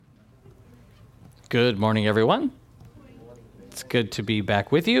Good morning, everyone. It's good to be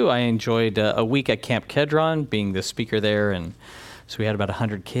back with you. I enjoyed a week at Camp Kedron, being the speaker there, and so we had about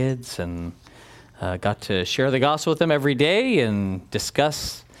 100 kids, and got to share the gospel with them every day and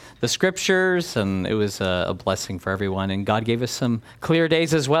discuss the scriptures, and it was a blessing for everyone. And God gave us some clear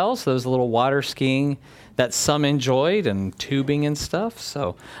days as well, so there was a little water skiing that some enjoyed, and tubing and stuff,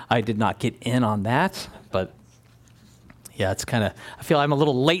 so I did not get in on that, but yeah, it's kind of, I feel I'm a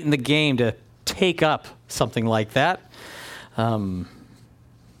little late in the game to take up something like that. Yeah,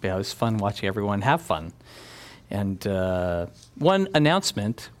 it was fun watching everyone have fun. And one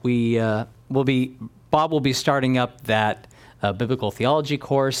announcement, Bob will be starting up that biblical theology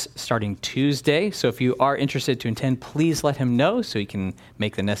course starting Tuesday. So if you are interested to attend, please let him know so he can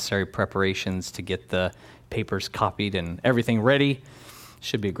make the necessary preparations to get the papers copied and everything ready.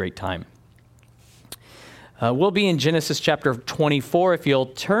 Should be a great time. We'll be in Genesis chapter 24, if you'll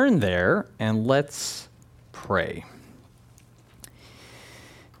turn there, and let's pray.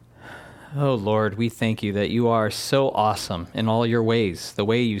 Oh, Lord, we thank you that you are so awesome in all your ways, the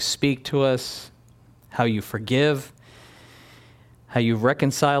way you speak to us, how you forgive, how you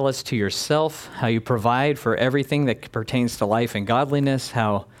reconcile us to yourself, how you provide for everything that pertains to life and godliness,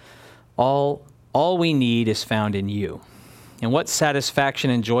 how all we need is found in you. And what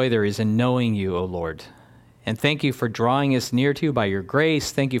satisfaction and joy there is in knowing you, O Lord. And thank you for drawing us near to you by your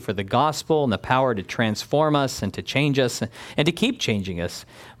grace. Thank you for the gospel and the power to transform us and to change us and to keep changing us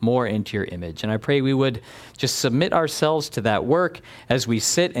more into your image. And I pray we would just submit ourselves to that work as we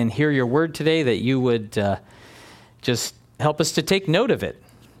sit and hear your word today, that you would just help us to take note of it,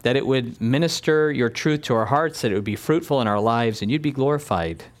 that it would minister your truth to our hearts, that it would be fruitful in our lives, and you'd be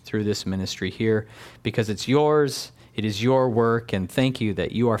glorified through this ministry here because it's yours, it is your work, and thank you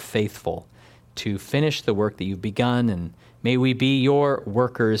that you are faithful to finish the work that you've begun, and may we be your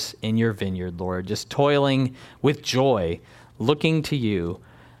workers in your vineyard, Lord, just toiling with joy, looking to you,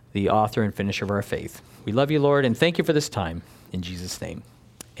 the author and finisher of our faith. We love you, Lord, and thank you for this time. In Jesus' name,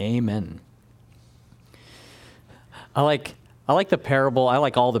 amen. I like the parable. I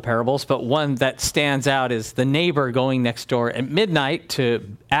like all the parables, but one that stands out is the neighbor going next door at midnight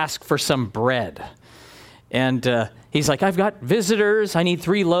to ask for some bread. And he's like, I've got visitors. I need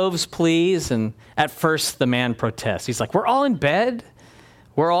 3 loaves, please. And at first, the man protests. He's like, we're all in bed.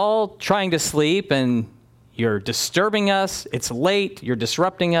 We're all trying to sleep, and you're disturbing us. It's late. You're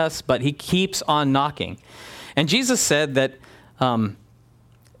disrupting us. But he keeps on knocking. And Jesus said that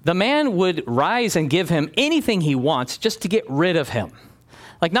the man would rise and give him anything he wants just to get rid of him.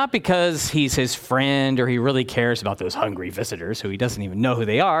 Like, not because he's his friend or he really cares about those hungry visitors who he doesn't even know who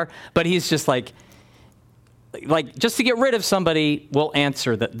they are, but he's just like just to get rid of somebody, will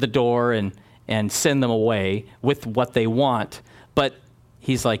answer the door and send them away with what they want. But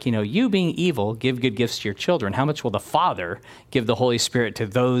he's like, you being evil, give good gifts to your children. How much will the Father give the Holy Spirit to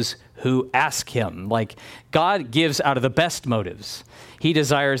those who ask him? Like, God gives out of the best motives. He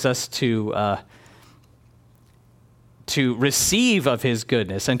desires us to receive of his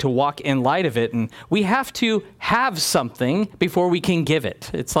goodness and to walk in light of it. And we have to have something before we can give it.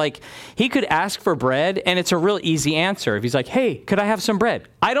 It's like he could ask for bread, and it's a real easy answer. If he's like, hey, could I have some bread?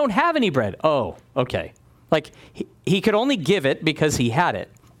 I don't have any bread. Oh, okay. Like, he could only give it because he had it.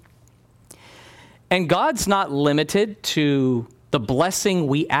 And God's not limited to the blessing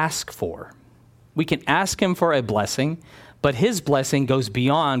we ask for. We can ask him for a blessing, but his blessing goes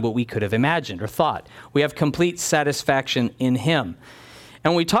beyond what we could have imagined or thought. We have complete satisfaction in him.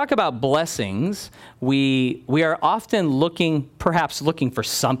 And when we talk about blessings, we are often perhaps looking for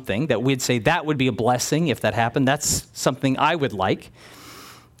something that we'd say that would be a blessing if that happened. That's something I would like.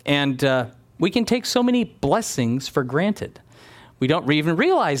 And we can take so many blessings for granted. We don't even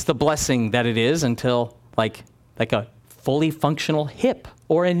realize the blessing that it is until like a fully functional hip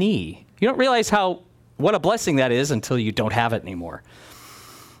or a knee. You don't realize what a blessing that is until you don't have it anymore.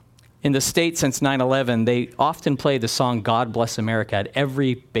 In the States, since 9/11, they often play the song God Bless America at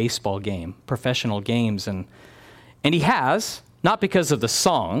every baseball game, professional games. And he has, not because of the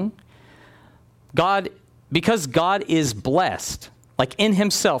song, because God is blessed. Like, in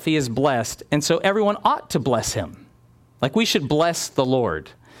himself, he is blessed. And so everyone ought to bless him. Like, we should bless the Lord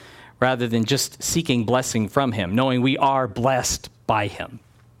rather than just seeking blessing from him, knowing we are blessed by him.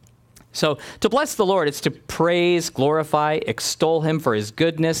 So to bless the Lord, it's to praise, glorify, extol him for his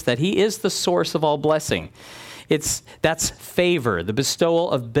goodness, that he is the source of all blessing. That's favor, the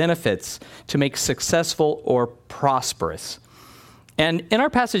bestowal of benefits to make successful or prosperous. And in our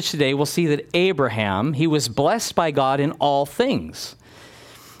passage today, we'll see that Abraham, he was blessed by God in all things.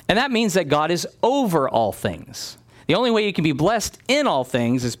 And that means that God is over all things. The only way you can be blessed in all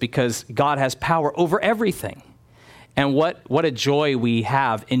things is because God has power over everything. And what a joy we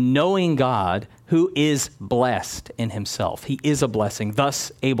have in knowing God who is blessed in himself. He is a blessing,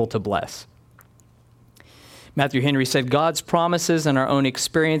 thus able to bless. Matthew Henry said, God's promises and our own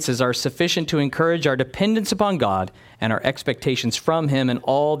experiences are sufficient to encourage our dependence upon God and our expectations from him in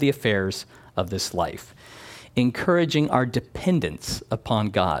all the affairs of this life. Encouraging our dependence upon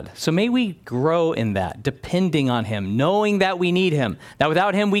God. So may we grow in that, depending on him, knowing that we need him, that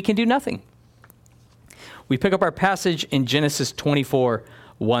without him we can do nothing. We pick up our passage in Genesis 24,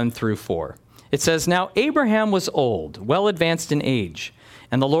 1 through 4. It says, Now Abraham was old, well advanced in age,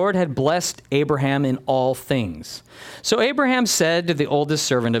 and the Lord had blessed Abraham in all things. So Abraham said to the oldest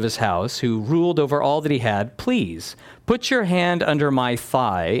servant of his house, who ruled over all that he had, Please, put your hand under my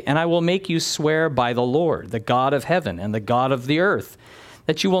thigh, and I will make you swear by the Lord, the God of heaven and the God of the earth,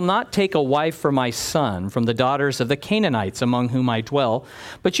 that you will not take a wife for my son from the daughters of the Canaanites among whom I dwell,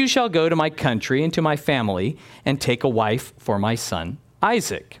 but you shall go to my country and to my family and take a wife for my son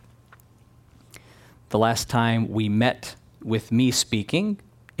Isaac. The last time we met with me speaking,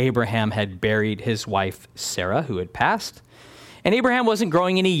 Abraham had buried his wife Sarah, who had passed, and Abraham wasn't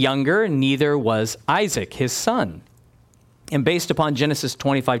growing any younger, neither was Isaac, his son. And based upon Genesis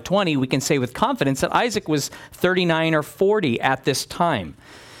 25:20, we can say with confidence that Isaac was 39 or 40 at this time.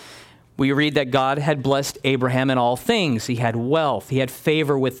 We read that God had blessed Abraham in all things. He had wealth. He had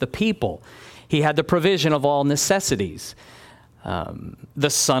favor with the people. He had the provision of all necessities. The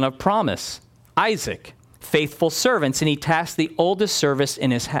son of promise, Isaac, faithful servants, and he tasked the oldest servant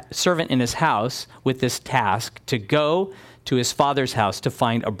in his house with this task to go to his father's house to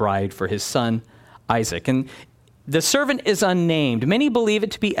find a bride for his son Isaac. And the servant is unnamed. Many believe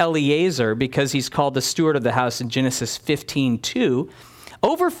it to be Eliezer because he's called the steward of the house in Genesis 15:2.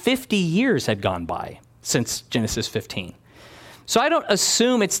 Over 50 years had gone by since Genesis 15. So I don't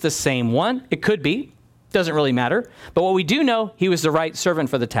assume it's the same one. It could be. Doesn't really matter. But what we do know, he was the right servant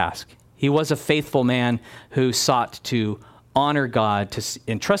for the task. He was a faithful man who sought to honor God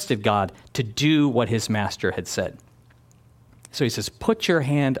and trusted God to do what his master had said. So he says, put your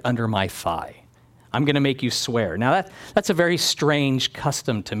hand under my thigh. I'm going to make you swear. Now, that's a very strange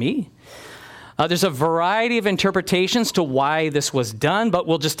custom to me. There's a variety of interpretations to why this was done, but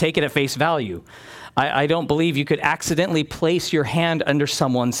we'll just take it at face value. I don't believe you could accidentally place your hand under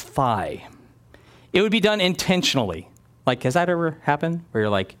someone's thigh. It would be done intentionally. Like, has that ever happened? Where you're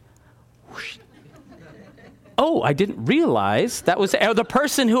like, whoosh. Oh, I didn't realize that was the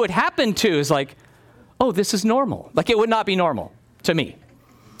person who it happened to is like, oh, this is normal. Like, it would not be normal to me.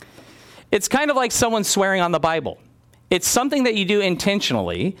 It's kind of like someone swearing on the Bible. It's something that you do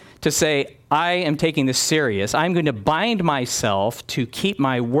intentionally to say, I am taking this serious. I'm going to bind myself to keep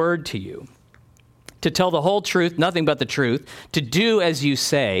my word to you, to tell the whole truth, nothing but the truth, to do as you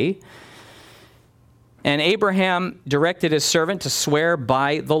say. And Abraham directed his servant to swear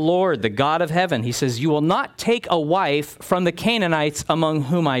by the Lord, the God of heaven. He says, you will not take a wife from the Canaanites among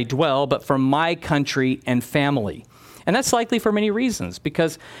whom I dwell, but from my country and family. And that's likely for many reasons,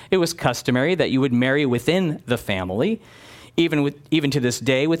 because it was customary that you would marry within the family, even to this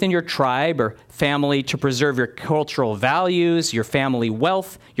day, within your tribe or family, to preserve your cultural values, your family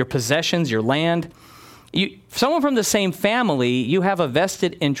wealth, your possessions, your land. Someone from the same family, you have a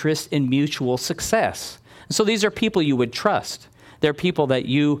vested interest in mutual success. So these are people you would trust. They're people that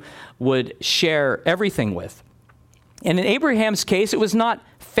you would share everything with. And in Abraham's case, it was not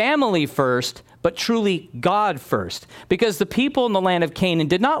family first, but truly God first, because the people in the land of Canaan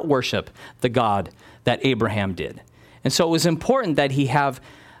did not worship the God that Abraham did. And so it was important that he have,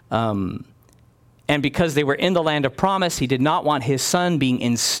 and because they were in the land of promise, he did not want his son being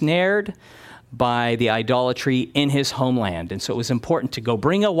ensnared by the idolatry in his homeland. And so it was important to go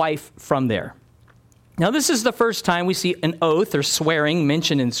bring a wife from there. Now, this is the first time we see an oath or swearing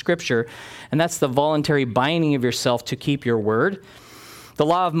mentioned in Scripture, and that's the voluntary binding of yourself to keep your word. The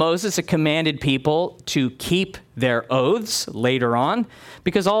law of Moses, it commanded people to keep their oaths later on,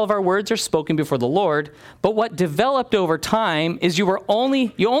 because all of our words are spoken before the Lord. But what developed over time is you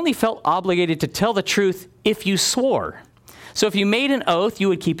only felt obligated to tell the truth if you swore. So if you made an oath, you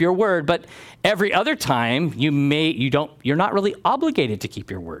would keep your word, but every other time you're not really obligated to keep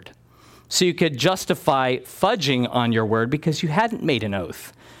your word. So you could justify fudging on your word because you hadn't made an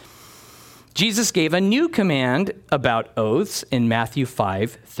oath. Jesus gave a new command about oaths in Matthew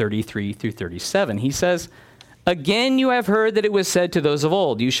 5:33 through 37. He says, Again, you have heard that it was said to those of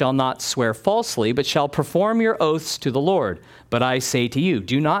old, you shall not swear falsely, but shall perform your oaths to the Lord. But I say to you,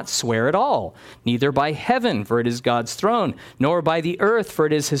 do not swear at all, neither by heaven, for it is God's throne, nor by the earth, for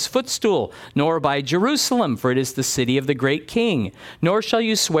it is his footstool, nor by Jerusalem, for it is the city of the great king. Nor shall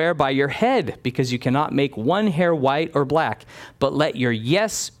you swear by your head, because you cannot make one hair white or black. But let your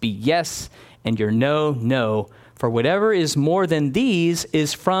yes be yes, and your no, no. For whatever is more than these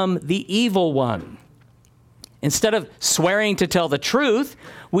is from the evil one. Instead of swearing to tell the truth,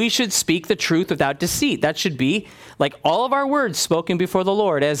 we should speak the truth without deceit. That should be like all of our words spoken before the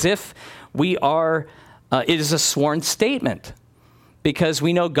Lord, as if we are, it is a sworn statement. Because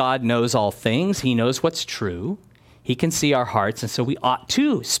we know God knows all things. He knows what's true. He can see our hearts, and so we ought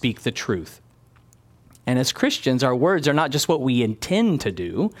to speak the truth. And as Christians, our words are not just what we intend to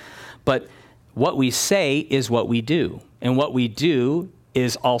do, but what we say is what we do. And what we do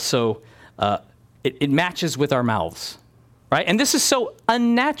is also it matches with our mouths, right? And this is so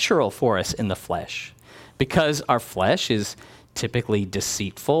unnatural for us in the flesh because our flesh is typically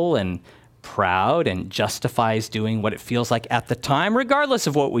deceitful and proud and justifies doing what it feels like at the time, regardless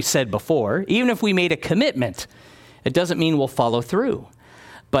of what we said before. Even if we made a commitment, it doesn't mean we'll follow through.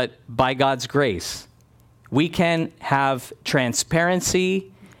 But by God's grace, we can have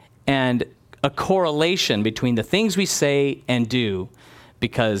transparency and a correlation between the things we say and do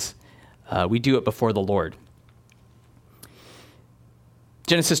because we do it before the Lord.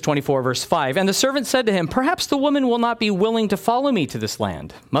 Genesis 24, verse 5, and the servant said to him, perhaps the woman will not be willing to follow me to this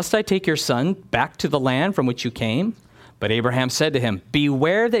land. Must I take your son back to the land from which you came? But Abraham said to him,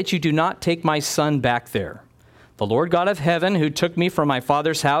 beware that you do not take my son back there. The Lord God of heaven, who took me from my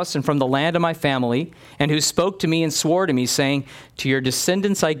father's house and from the land of my family, and who spoke to me and swore to me, saying, to your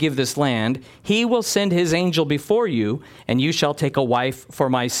descendants I give this land, he will send his angel before you, and you shall take a wife for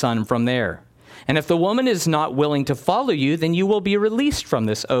my son from there. And if the woman is not willing to follow you, then you will be released from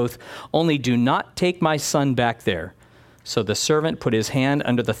this oath. Only do not take my son back there. So the servant put his hand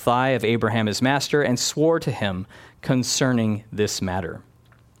under the thigh of Abraham his master and swore to him concerning this matter.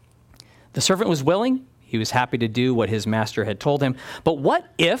 The servant was willing. He was happy to do what his master had told him. But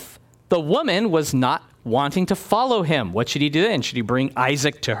what if the woman was not wanting to follow him? What should he do then? Should he bring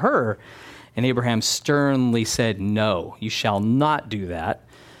Isaac to her? And Abraham sternly said, no, you shall not do that.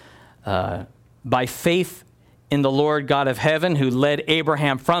 By faith in the Lord God of heaven, who led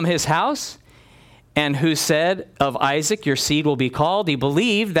Abraham from his house and who said of Isaac, your seed will be called, he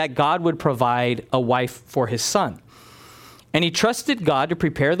believed that God would provide a wife for his son. And he trusted God to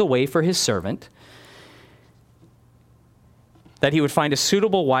prepare the way for his servant, that he would find a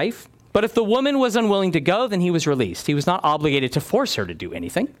suitable wife. But if the woman was unwilling to go, then he was released. He was not obligated to force her to do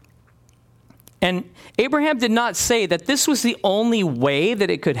anything. And Abraham did not say that this was the only way that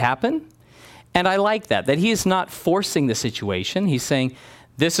it could happen. And I like that he is not forcing the situation. He's saying,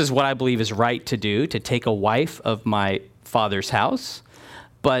 this is what I believe is right to do, to take a wife of my father's house.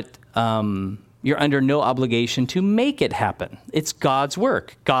 But you're under no obligation to make it happen. It's God's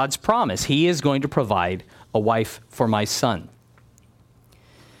work, God's promise. He is going to provide a wife for my son.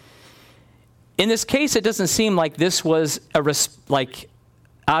 In this case, it doesn't seem like this was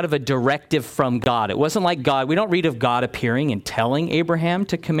out of a directive from God. It wasn't like God. We don't read of God appearing and telling Abraham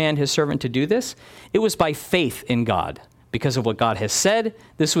to command his servant to do this. It was by faith in God. Because of what God has said,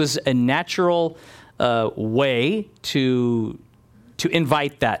 this was a natural way to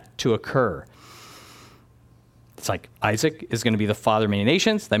invite that to occur. It's like Isaac is going to be the father of many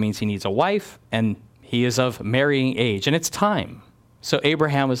nations. That means he needs a wife, and he is of marrying age, and it's time. So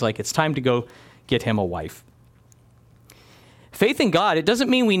Abraham was like, it's time to go get him a wife. Faith in God, it doesn't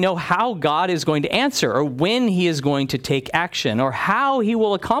mean we know how God is going to answer or when he is going to take action or how he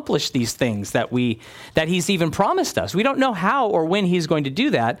will accomplish these things that he's even promised us. We don't know how or when he's going to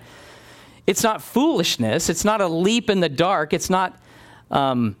do that. It's not foolishness. It's not a leap in the dark. It's not.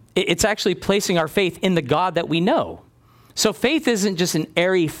 It's actually placing our faith in the God that we know. So faith isn't just an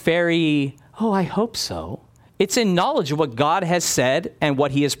airy-fairy, oh, I hope so. It's in knowledge of what God has said and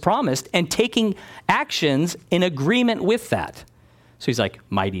what he has promised and taking actions in agreement with that. So he's like,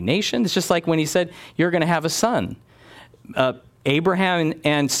 mighty nation. It's just like when he said, you're going to have a son. Abraham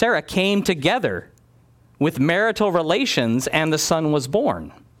and Sarah came together with marital relations and the son was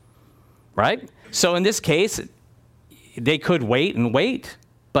born. Right? So in this case, they could wait,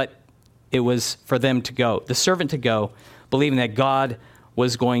 but it was for them to go, the servant to go, believing that God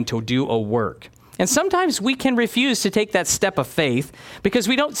was going to do a work. And sometimes we can refuse to take that step of faith because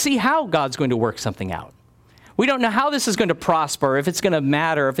we don't see how God's going to work something out. We don't know how this is going to prosper, if it's going to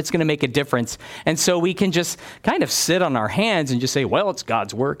matter, if it's going to make a difference. And so we can just kind of sit on our hands and just say, well, it's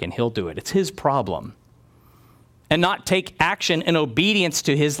God's work and he'll do it. It's his problem. and not take action in obedience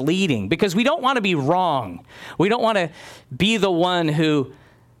to his leading, because we don't want to be wrong. We don't want to be the one who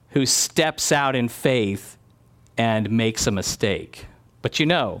steps out in faith and makes a mistake. But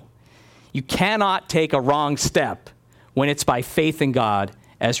you cannot take a wrong step when it's by faith in God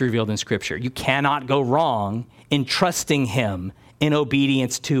as revealed in Scripture. You cannot go wrong in trusting him, in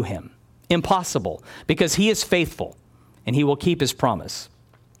obedience to him. Impossible, because he is faithful and he will keep his promise.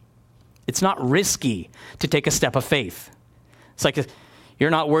 It's not risky to take a step of faith. It's like you're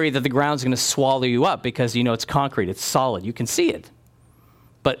not worried that the ground's going to swallow you up because it's concrete, it's solid, you can see it.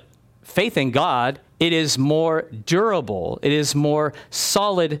 But faith in God, it is more durable, it is more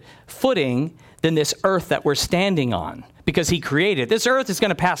solid footing than this earth that we're standing on, because he created it. This earth is going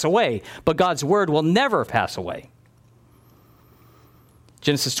to pass away, but God's word will never pass away.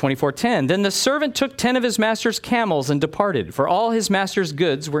 Genesis 24:10, then the servant took 10 of his master's camels and departed, for all his master's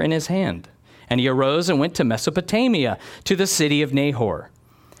goods were in his hand. And he arose and went to Mesopotamia, to the city of Nahor.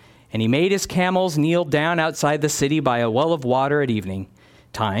 And he made his camels kneel down outside the city by a well of water at evening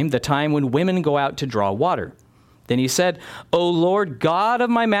time, the time when women go out to draw water. Then he said, O Lord God of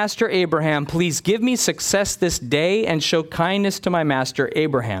my master Abraham, please give me success this day and show kindness to my master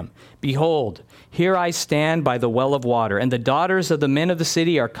Abraham. Behold, here I stand by the well of water, and the daughters of the men of the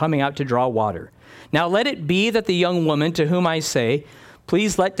city are coming out to draw water. Now let it be that the young woman to whom I say,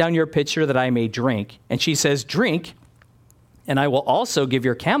 please let down your pitcher that I may drink, and she says, drink, and I will also give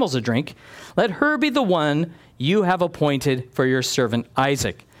your camels a drink, let her be the one you have appointed for your servant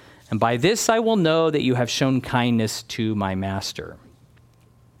Isaac. And by this I will know that you have shown kindness to my master.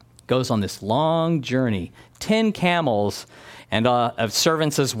 Goes on this long journey, 10 camels, and of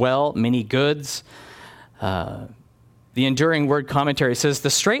servants as well, many goods. The Enduring Word Commentary says, the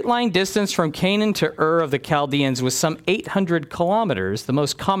straight line distance from Canaan to Ur of the Chaldeans was some 800 kilometers. The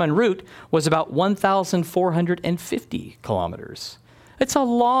most common route was about 1,450 kilometers. It's a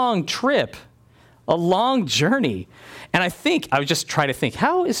long trip, a long journey. And I was just trying to think,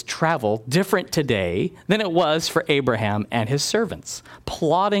 how is travel different today than it was for Abraham and his servants?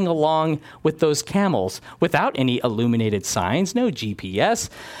 Plodding along with those camels without any illuminated signs, no GPS.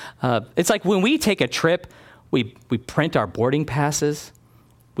 It's like when we take a trip, we print our boarding passes,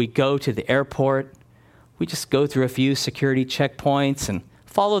 we go to the airport, we just go through a few security checkpoints and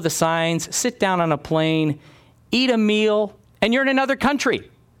follow the signs, sit down on a plane, eat a meal, and you're in another country.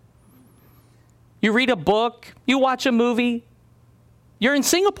 You read a book, you watch a movie, you're in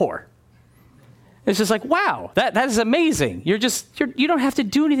Singapore. It's just like, wow, that is amazing. You don't have to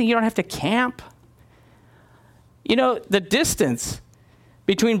do anything. You don't have to camp. The distance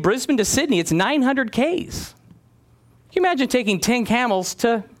between Brisbane to Sydney, it's 900 Ks. Can you imagine taking 10 camels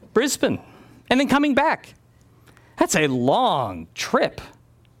to Brisbane and then coming back? That's a long trip.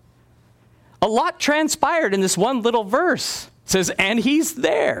 A lot transpired in this one little verse. It says, and he's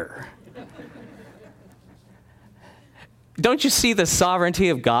there. Don't you see the sovereignty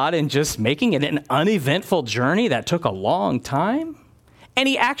of God in just making it an uneventful journey that took a long time? And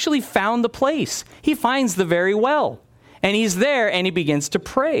he actually found the place. He finds the very well. And he's there and he begins to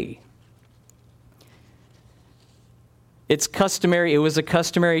pray. It was a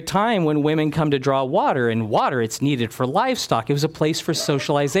customary time when women come to draw water, and water, it's needed for livestock. It was a place for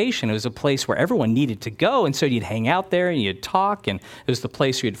socialization. It was a place where everyone needed to go, and so you'd hang out there and you'd talk, and it was the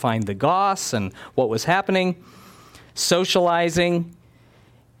place where you'd find the goss and what was happening. Socializing.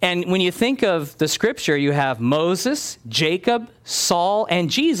 And when you think of the scripture, you have Moses, Jacob, Saul, and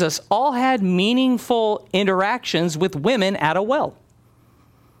Jesus all had meaningful interactions with women at a well.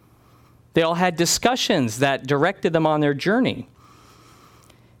 They all had discussions that directed them on their journey.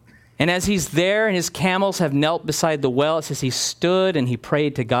 And as he's there and his camels have knelt beside the well, it says he stood and he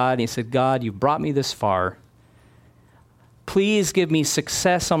prayed to God. And he said, God, you brought me this far. Please give me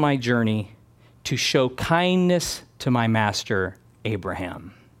success on my journey to show kindness to my master,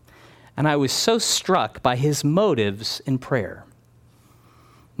 Abraham. And I was so struck by his motives in prayer.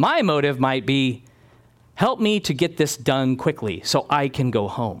 My motive might be, help me to get this done quickly so I can go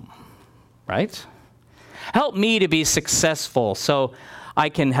home, right? Help me to be successful so I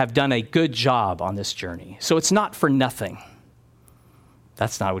can have done a good job on this journey. So it's not for nothing.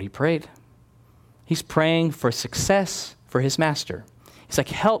 That's not what he prayed. He's praying for success for his master. He's like,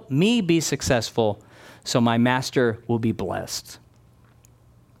 help me be successful so my master will be blessed.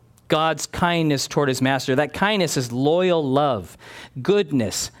 God's kindness toward his master, that kindness is loyal love,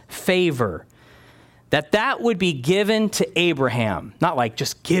 goodness, favor. That would be given to Abraham. Not like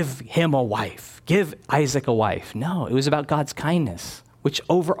just give him a wife, give Isaac a wife. No, it was about God's kindness, which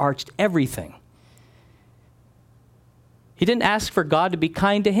overarched everything. He didn't ask for God to be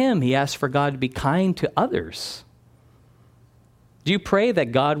kind to him. He asked for God to be kind to others. Do you pray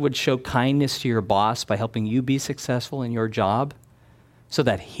that God would show kindness to your boss by helping you be successful in your job so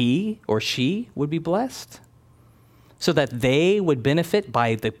that he or she would be blessed? So that they would benefit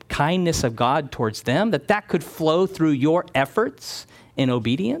by the kindness of God towards them, that could flow through your efforts in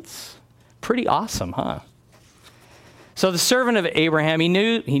obedience? Pretty awesome, huh? So the servant of Abraham, he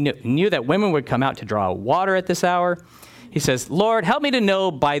knew that women would come out to draw water at this hour. He says, Lord, help me to know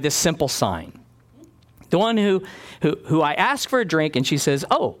by this simple sign. The one who I ask for a drink, and she says,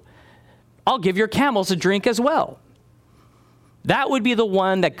 oh, I'll give your camels a drink as well. That would be the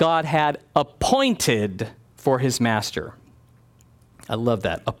one that God had appointed for his master. I love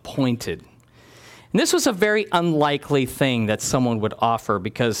that, appointed. And this was a very unlikely thing that someone would offer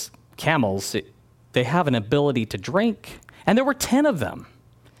because camels, they have an ability to drink, and there were 10 of them.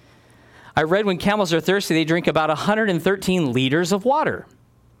 I read when camels are thirsty, they drink about 113 liters of water.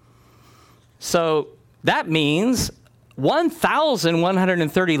 So that means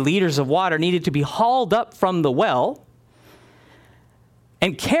 1,130 liters of water needed to be hauled up from the well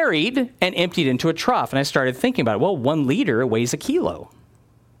and carried and emptied into a trough. And I started thinking about it. Well, 1 liter weighs a kilo.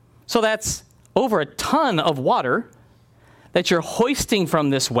 So that's over a ton of water that you're hoisting from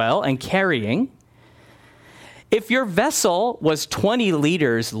this well and carrying. If your vessel was 20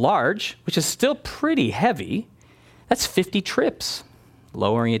 liters large, which is still pretty heavy, that's 50 trips.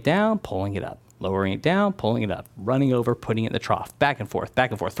 Lowering it down, pulling it up. Lowering it down, pulling it up. Running over, putting it in the trough. Back and forth,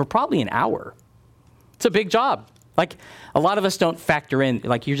 for probably an hour. It's a big job. Like, a lot of us don't factor in,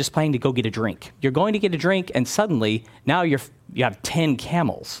 like, you're just planning to go get a drink. You're going to get a drink, and suddenly, now you have 10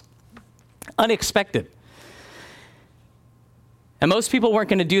 camels. Unexpected. And most people weren't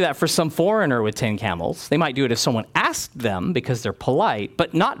going to do that for some foreigner with 10 camels. They might do it if someone asked them because they're polite,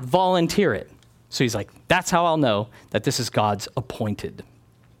 but not volunteer it. So he's like, that's how I'll know that this is God's appointed.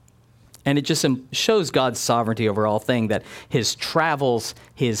 And it just shows God's sovereignty over all things, that his travels,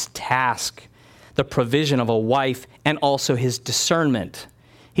 his task, the provision of a wife, and also his discernment.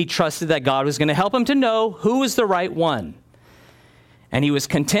 He trusted that God was going to help him to know who was the right one. And he was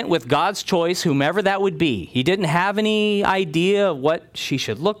content with God's choice, whomever that would be. He didn't have any idea of what she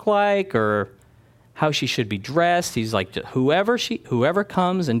should look like or how she should be dressed. He's like, whoever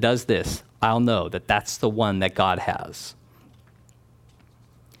comes and does this, I'll know that that's the one that God has.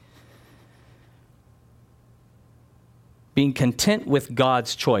 Being content with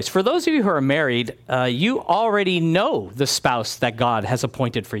God's choice. For those of you who are married, you already know the spouse that God has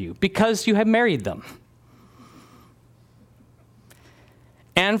appointed for you because you have married them.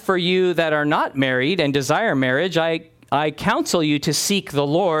 And for you that are not married and desire marriage, I counsel you to seek the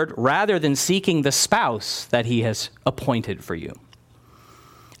Lord rather than seeking the spouse that he has appointed for you.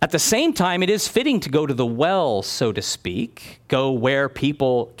 At the same time, it is fitting to go to the well, so to speak. Go where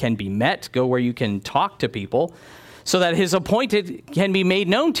people can be met. Go where you can talk to people so that his appointed can be made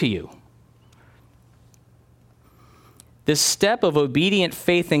known to you. This step of obedient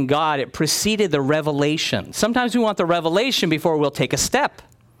faith in God, it preceded the revelation. Sometimes we want the revelation before we'll take a step.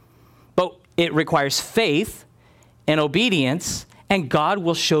 But it requires faith and obedience, and God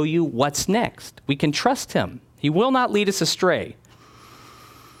will show you what's next. We can trust him. He will not lead us astray.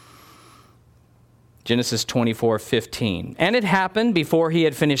 Genesis 24:15. And it happened before he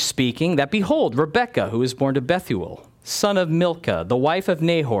had finished speaking that, behold, Rebekah, who was born to Bethuel, son of Milcah, the wife of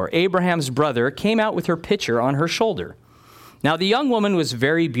Nahor, Abraham's brother, came out with her pitcher on her shoulder. Now the young woman was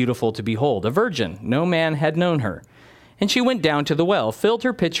very beautiful to behold, a virgin. No man had known her. And she went down to the well, filled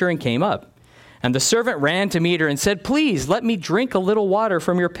her pitcher, and came up. And the servant ran to meet her and said, please, let me drink a little water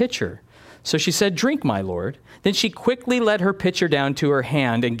from your pitcher. So she said, drink, my lord. Then she quickly let her pitcher down to her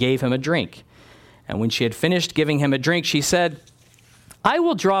hand and gave him a drink. And when she had finished giving him a drink, she said, I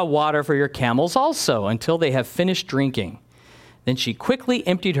will draw water for your camels also until they have finished drinking. Then she quickly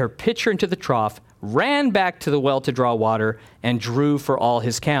emptied her pitcher into the trough, ran back to the well to draw water, and drew for all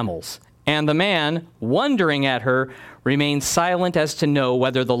his camels. And the man, wondering at her, remained silent as to know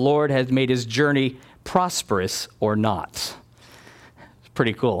whether the Lord had made his journey prosperous or not. It's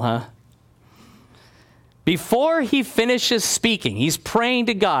pretty cool, huh? Before he finishes speaking, he's praying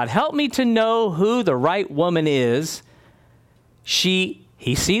to God, help me to know who the right woman is. He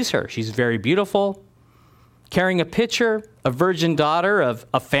sees her. She's very beautiful, carrying a pitcher, a virgin daughter of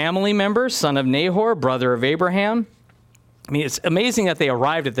a family member, son of Nahor, brother of Abraham. I mean, it's amazing that they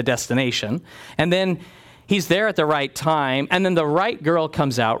arrived at the destination, and then he's there at the right time, and then the right girl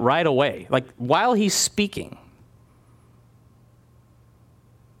comes out right away, like while he's speaking.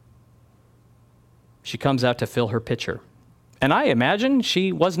 She comes out to fill her pitcher. And I imagine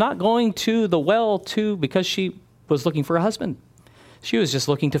she was not going to the well because she was looking for a husband. She was just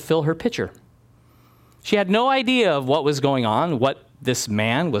looking to fill her pitcher. She had no idea of what was going on, what this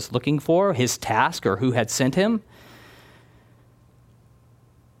man was looking for, his task, or who had sent him.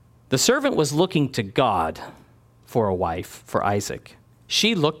 The servant was looking to God for a wife for Isaac.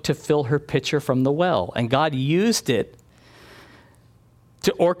 She looked to fill her pitcher from the well, and God used it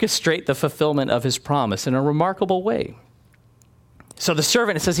to orchestrate the fulfillment of his promise in a remarkable way. So the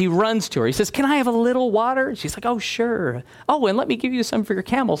servant, it says, he runs to her. He says, can I have a little water? She's like, oh, sure. Oh, and let me give you some for your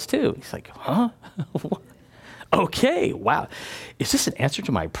camels too. He's like, huh? Okay, wow. Is this an answer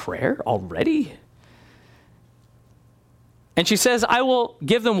to my prayer already? And she says, I will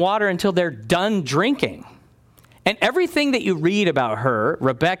give them water until they're done drinking. And everything that you read about her,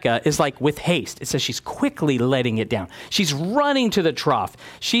 Rebecca, is like with haste. It says she's quickly letting it down. She's running to the trough.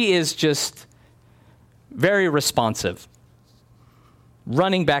 She is just very responsive,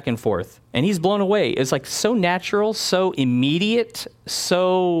 running back and forth. And he's blown away. It's like so natural, so immediate,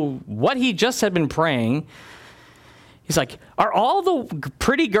 so what he just had been praying. He's like, are all the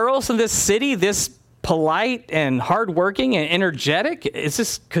pretty girls in this city this polite and hardworking and energetic?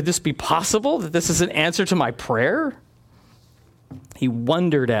 Could this be possible that this is an answer to my prayer? He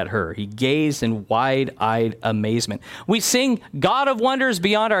wondered at her. He gazed in wide-eyed amazement. We sing God of wonders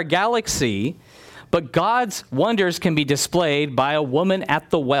beyond our galaxy, but God's wonders can be displayed by a woman at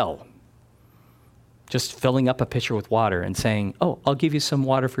the well, just filling up a pitcher with water and saying, oh, I'll give you some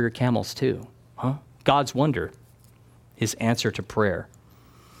water for your camels too. Huh? God's wonder, his answer to prayer.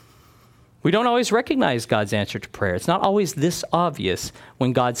 We don't always recognize God's answer to prayer. It's not always this obvious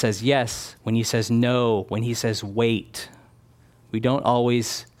when God says yes, when he says no, when he says wait. We don't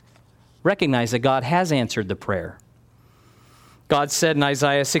always recognize that God has answered the prayer. God said in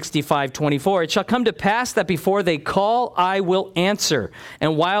Isaiah 65:24, it shall come to pass that before they call, I will answer.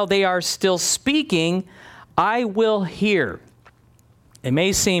 And while they are still speaking, I will hear. It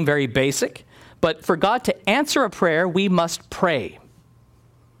may seem very basic, but for God to answer a prayer, we must pray.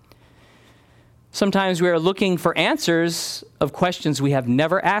 Sometimes we are looking for answers of questions we have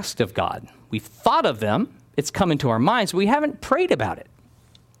never asked of God. We've thought of them, it's come into our minds, but we haven't prayed about it.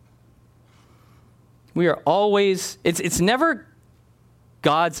 We are always, it's never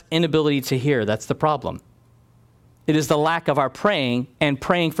God's inability to hear, that's the problem. It is the lack of our praying and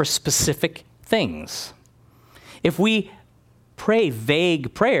praying for specific things. If we pray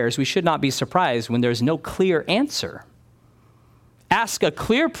vague prayers, we should not be surprised when there's no clear answer. Ask a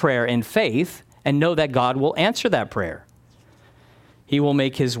clear prayer in faith and know that God will answer that prayer. He will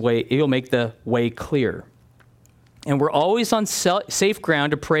make the way clear. And we're always on safe ground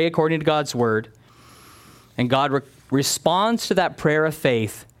to pray according to God's word. And God responds to that prayer of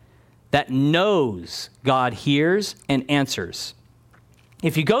faith that knows God hears and answers.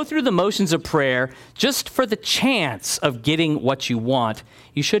 If you go through the motions of prayer just for the chance of getting what you want,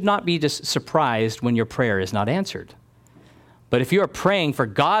 you should not be just surprised when your prayer is not answered. But if you are praying for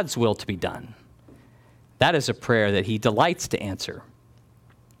God's will to be done, that is a prayer that he delights to answer.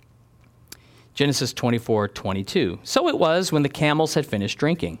 Genesis 24:22. So it was when the camels had finished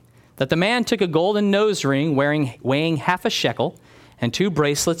drinking, that the man took a golden nose ring weighing half a shekel, and 2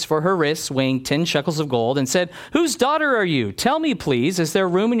 bracelets for her wrists weighing 10 shekels of gold, and said, whose daughter are you? Tell me, please, is there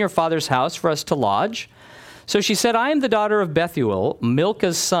room in your father's house for us to lodge? So she said, I am the daughter of Bethuel,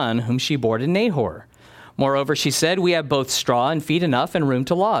 Milcah's son, whom she bore to Nahor. Moreover, she said, we have both straw and feed enough and room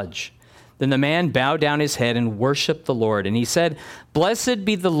to lodge. Then the man bowed down his head and worshiped the Lord. And he said, blessed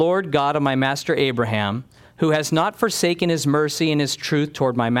be the Lord God of my master Abraham, who has not forsaken his mercy and his truth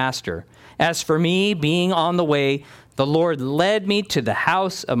toward my master. As for me, being on the way, the Lord led me to the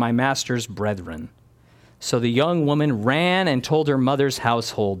house of my master's brethren. So the young woman ran and told her mother's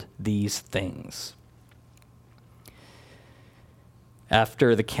household these things.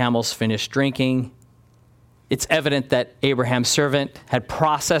 After the camels finished drinking, it's evident that Abraham's servant had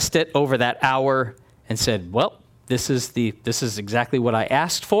processed it over that hour and said, well, this is exactly what I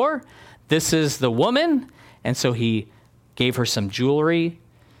asked for. This is the woman. And so he gave her some jewelry,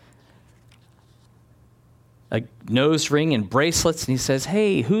 a nose ring and bracelets. And he says,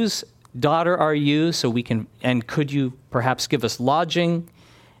 hey, whose daughter are you? And could you perhaps give us lodging?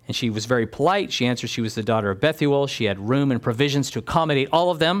 And she was very polite. She answered she was the daughter of Bethuel. She had room and provisions to accommodate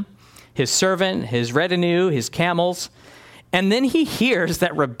all of them, his servant, his retinue, his camels. And then he hears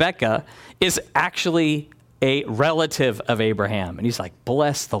that Rebekah is actually a relative of Abraham. And he's like,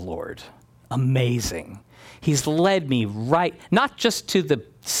 bless the Lord. Amazing. He's led me right, not just to the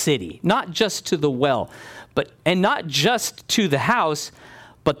city, not just to the well, and not just to the house,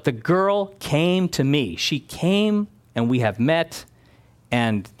 but the girl came to me. She came and we have met,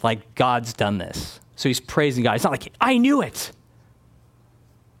 and like God's done this. So he's praising God. It's not like, I knew it.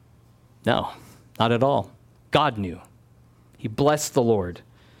 No, Not at all. God knew. He blessed the Lord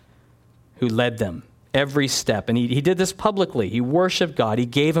who led them every step. And he did this publicly. He worshiped God. He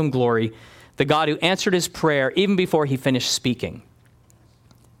gave him glory, the God who answered his prayer even before he finished speaking.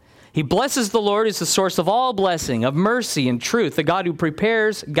 He blesses the Lord as the source of all blessing, of mercy and truth, the God who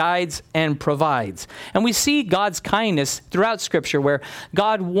prepares, guides, and provides. And we see God's kindness throughout Scripture where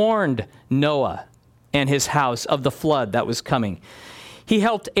God warned Noah and his house of the flood that was coming. He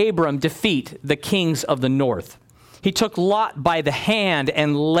helped Abram defeat the kings of the north. He took Lot by the hand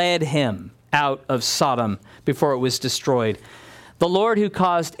and led him out of Sodom before it was destroyed. The Lord who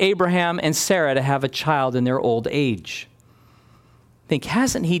caused Abraham and Sarah to have a child in their old age. Think,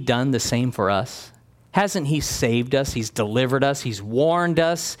 hasn't he done the same for us? Hasn't he saved us? He's delivered us. He's warned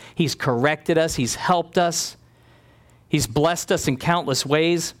us. He's corrected us. He's helped us. He's blessed us in countless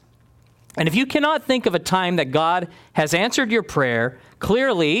ways. And if you cannot think of a time that God has answered your prayer,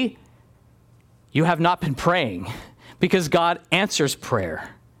 clearly you have not been praying, because God answers prayer.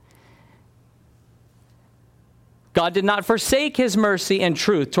 God did not forsake his mercy and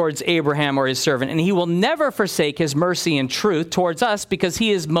truth towards Abraham or his servant, and he will never forsake his mercy and truth towards us because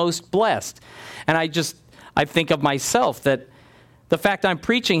he is most blessed. And I think of myself that the fact I'm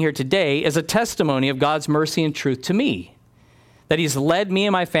preaching here today is a testimony of God's mercy and truth to me, that he's led me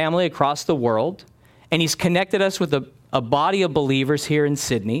and my family across the world, and he's connected us with a body of believers here in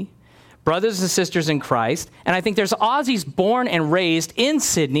Sydney, brothers and sisters in Christ. And I think there's Aussies born and raised in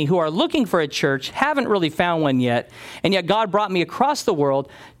Sydney who are looking for a church, haven't really found one yet, and yet God brought me across the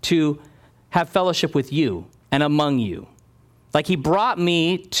world to have fellowship with you and among you. Like he brought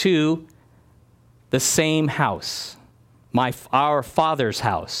me to the same house, our Father's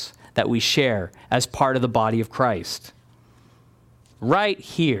house that we share as part of the body of Christ. Right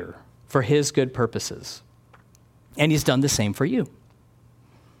here for his good purposes. And he's done the same for you.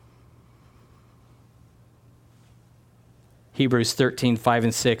 Hebrews 13, 5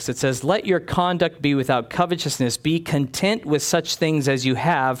 and 6, it says, "Let your conduct be without covetousness. Be content with such things as you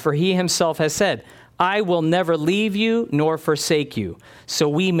have, for he himself has said, I will never leave you nor forsake you. So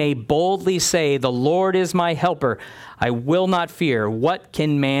we may boldly say, the Lord is my helper. I will not fear. What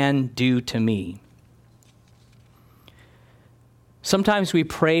can man do to me?" Sometimes we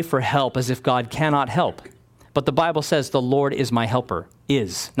pray for help as if God cannot help. But the Bible says the Lord is my helper.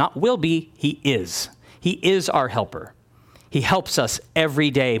 Is. Not will be, he is. He is our helper. He helps us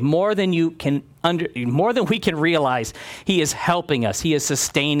every day, more than we can realize. He is helping us. He is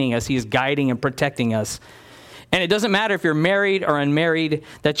sustaining us. He is guiding and protecting us. And it doesn't matter if you're married or unmarried,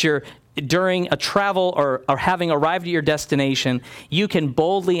 that you're during a travel or having arrived at your destination, you can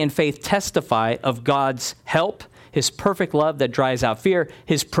boldly in faith testify of God's help, his perfect love that drives out fear,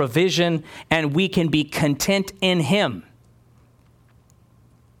 his provision, and we can be content in him.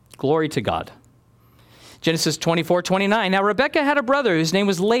 Glory to God. Genesis 24:29. Now Rebekah had a brother whose name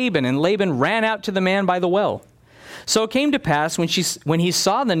was Laban, and Laban ran out to the man by the well. So it came to pass when he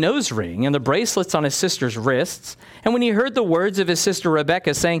saw the nose ring and the bracelets on his sister's wrists, and when he heard the words of his sister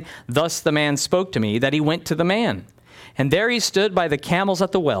Rebekah saying, "Thus the man spoke to me," that he went to the man. And there he stood by the camels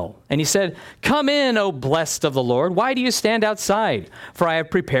at the well. And he said, "Come in, O blessed of the Lord. Why do you stand outside? For I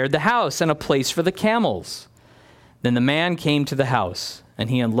have prepared the house and a place for the camels." Then the man came to the house, and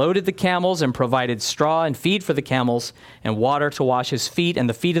he unloaded the camels and provided straw and feed for the camels and water to wash his feet and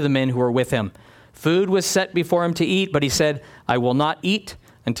the feet of the men who were with him. Food was set before him to eat, but he said, "I will not eat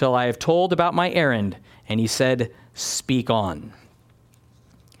until I have told about my errand." And he said, "Speak on."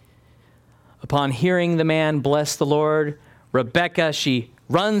 Upon hearing the man bless the Lord, Rebekah, she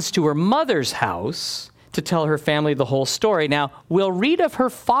runs to her mother's house to tell her family the whole story. Now, we'll read of her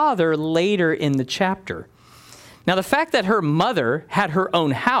father later in the chapter. Now, the fact that her mother had her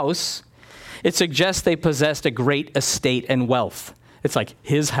own house, it suggests they possessed a great estate and wealth. It's like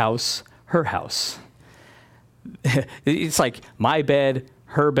his house, her house. It's like my bed,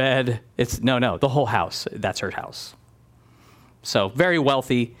 her bed. No, the whole house. That's her house. So very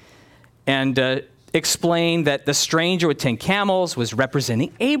wealthy. And explained that the stranger with 10 camels was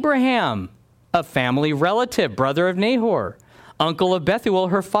representing Abraham, a family relative, brother of Nahor, uncle of Bethuel,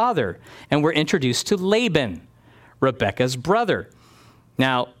 her father. And we're introduced to Laban, Rebekah's brother.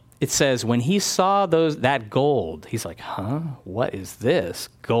 Now, it says when he saw that gold, he's like, what is this?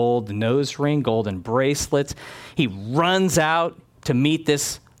 Gold nose ring, golden bracelets. He runs out to meet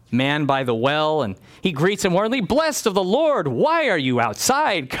this man by the well, and he greets him warmly, "Blessed of the Lord, why are you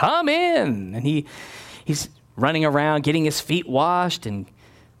outside? Come in." And he's running around, getting his feet washed and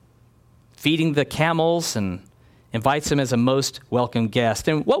feeding the camels, and invites him as a most welcome guest.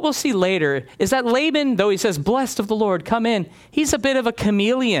 And what we'll see later is that Laban, though he says, blessed of the Lord, come in, he's a bit of a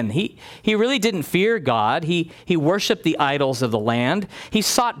chameleon. He really didn't fear God. He worshiped the idols of the land. He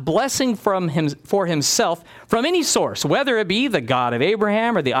sought blessing for himself from any source, whether it be the God of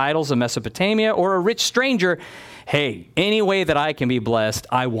Abraham or the idols of Mesopotamia or a rich stranger. Hey, any way that I can be blessed,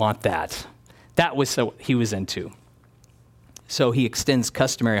 I want that. That was what he was into. So he extends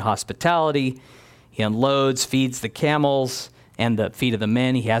customary hospitality. He unloads, feeds the camels and the feet of the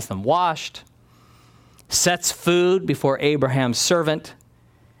men. He has them washed, sets food before Abraham's servant,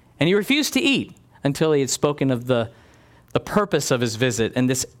 and he refused to eat until he had spoken of the purpose of his visit. And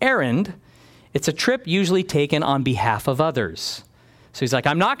this errand, it's a trip usually taken on behalf of others. So he's like,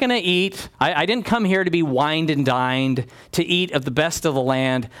 I'm not going to eat. I didn't come here to be wined and dined, to eat of the best of the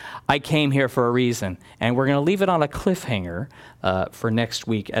land. I came here for a reason. And we're going to leave it on a cliffhanger for next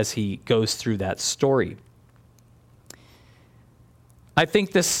week as he goes through that story. I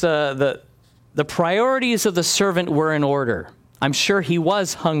think the priorities of the servant were in order. I'm sure he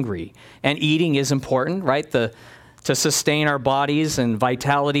was hungry, and eating is important, right? To sustain our bodies and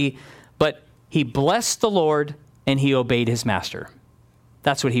vitality. But he blessed the Lord and he obeyed his master.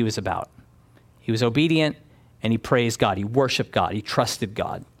 That's what he was about. He was obedient and he praised God. He worshiped God. He trusted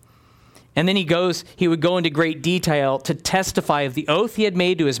God. And then he would go into great detail to testify of the oath he had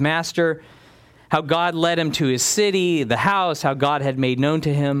made to his master, how God led him to his city, the house, how God had made known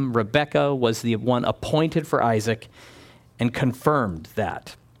to him. Rebekah was the one appointed for Isaac and confirmed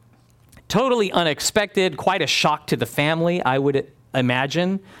that. Totally unexpected, quite a shock to the family, I would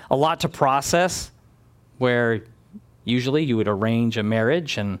imagine. A lot to process, where usually you would arrange a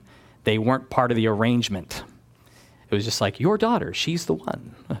marriage and they weren't part of the arrangement. It was just like, your daughter, she's the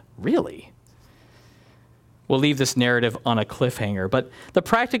one. Really? We'll leave this narrative on a cliffhanger, but the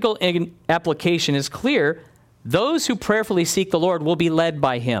practical application is clear. Those who prayerfully seek the Lord will be led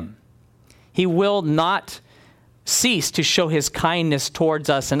by him. He will not cease to show his kindness towards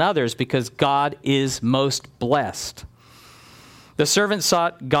us and others because God is most blessed. The servant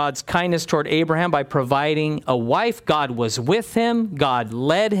sought God's kindness toward Abraham by providing a wife. God was with him. God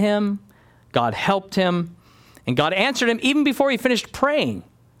led him. God helped him. And God answered him even before he finished praying,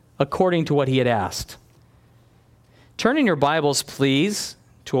 according to what he had asked. Turn in your Bibles, please,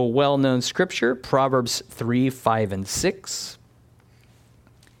 to a well-known scripture, Proverbs 3, 5, and 6.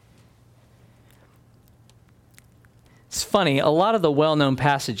 It's funny, a lot of the well-known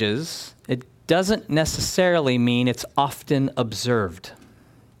passages, it doesn't necessarily mean it's often observed.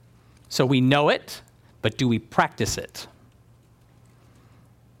 So we know it, but do we practice it?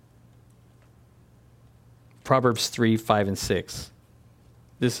 Proverbs 3, 5, and 6.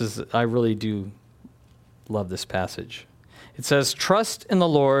 I really do love this passage. It says, trust in the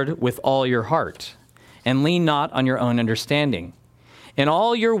Lord with all your heart, and lean not on your own understanding. In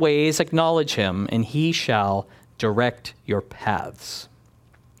all your ways acknowledge him, and he shall direct your paths.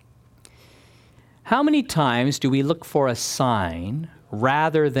 How many times do we look for a sign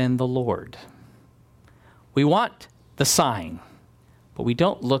rather than the Lord? We want the sign, but we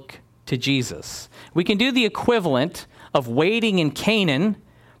don't look to Jesus. We can do the equivalent of waiting in Canaan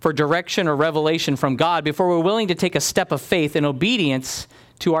for direction or revelation from God before we're willing to take a step of faith in obedience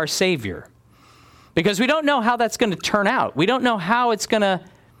to our Savior. Because we don't know how that's going to turn out. We don't know how it's going to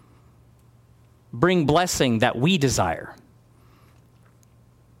bring blessing that we desire.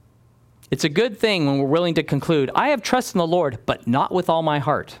 It's a good thing when we're willing to conclude, I have trust in the Lord, but not with all my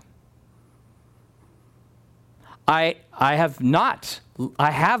heart. I have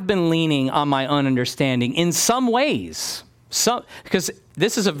been leaning on my own understanding in some ways. Because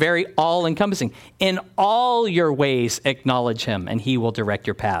this is a very all-encompassing. In all your ways acknowledge him, and he will direct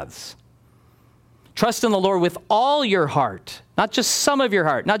your paths. Trust in the Lord with all your heart, not just some of your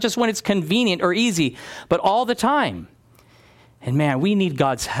heart, not just when it's convenient or easy, but all the time. And man, we need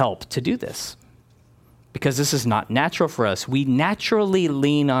God's help to do this because this is not natural for us. We naturally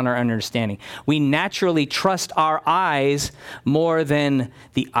lean on our understanding. We naturally trust our eyes more than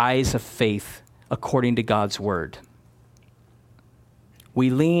the eyes of faith according to God's word.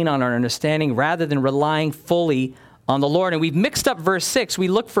 We lean on our understanding rather than relying fully on the Lord. And we've mixed up verse 6. We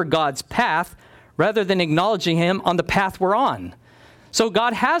look for God's path rather than acknowledging him on the path we're on. So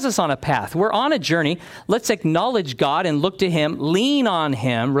God has us on a path. We're on a journey. Let's acknowledge God and look to him, lean on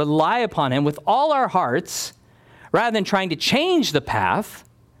him, rely upon him with all our hearts, rather than trying to change the path.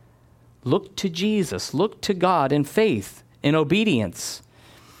 Look to Jesus. Look to God in faith, in obedience.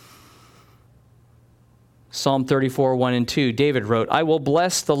 Psalm 34, 1 and 2, David wrote, I will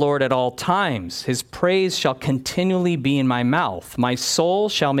bless the Lord at all times. His praise shall continually be in my mouth. My soul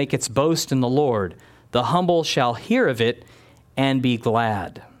shall make its boast in the Lord. The humble shall hear of it and be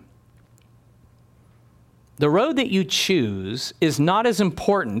glad. The road that you choose is not as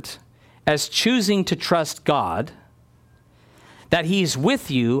important as choosing to trust God, that he's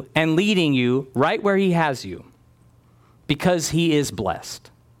with you and leading you right where he has you, because he is blessed.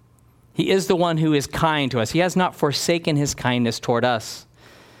 He is the one who is kind to us. He has not forsaken his kindness toward us.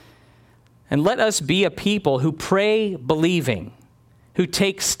 And let us be a people who pray believing, who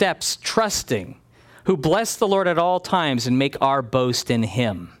take steps trusting, who bless the Lord at all times and make our boast in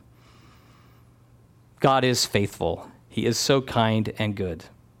him. God is faithful. He is so kind and good.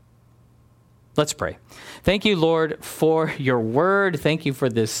 Let's pray. Thank you, Lord, for your word. Thank you for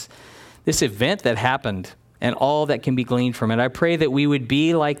this event that happened and all that can be gleaned from it. I pray that we would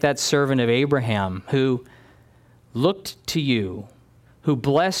be like that servant of Abraham who looked to you, who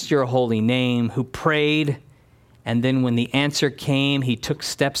blessed your holy name, who prayed, and then when the answer came, he took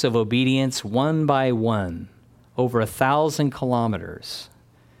steps of obedience one by one, over 1,000 kilometers,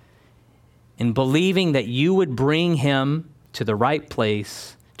 in believing that you would bring him to the right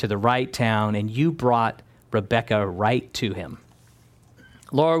place, to the right town, and you brought Rebekah right to him.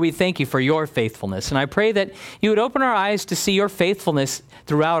 Lord, we thank you for your faithfulness, and I pray that you would open our eyes to see your faithfulness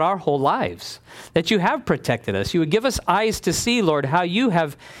throughout our whole lives, that you have protected us. You would give us eyes to see, Lord, how you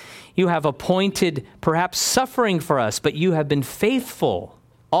have appointed perhaps suffering for us, but you have been faithful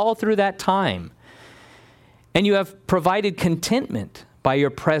all through that time. And you have provided contentment by your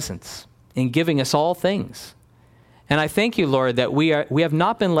presence in giving us all things. And I thank you, Lord, that we have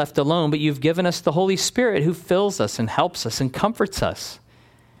not been left alone, but you've given us the Holy Spirit who fills us and helps us and comforts us.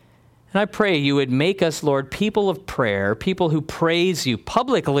 And I pray you would make us, Lord, people of prayer, people who praise you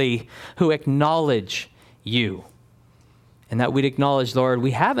publicly, who acknowledge you. And that we'd acknowledge, Lord,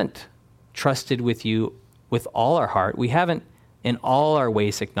 we haven't trusted with you with all our heart. We haven't in all our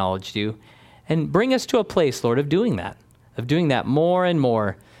ways acknowledged you. And bring us to a place, Lord, of doing that more and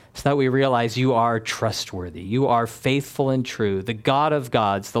more, so that we realize you are trustworthy. You are faithful and true, the God of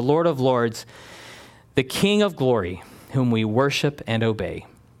gods, the Lord of lords, the King of glory, whom we worship and obey.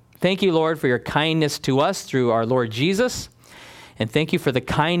 Thank you, Lord, for your kindness to us through our Lord Jesus. And thank you for the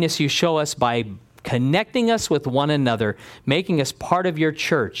kindness you show us by connecting us with one another, making us part of your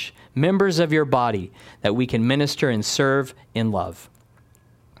church, members of your body, that we can minister and serve in love.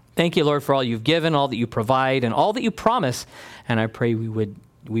 Thank you, Lord, for all you've given, all that you provide, and all that you promise. And I pray we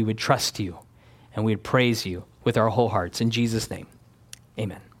would trust you and we'd praise you with our whole hearts. In Jesus' name,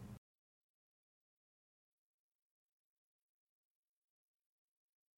 amen.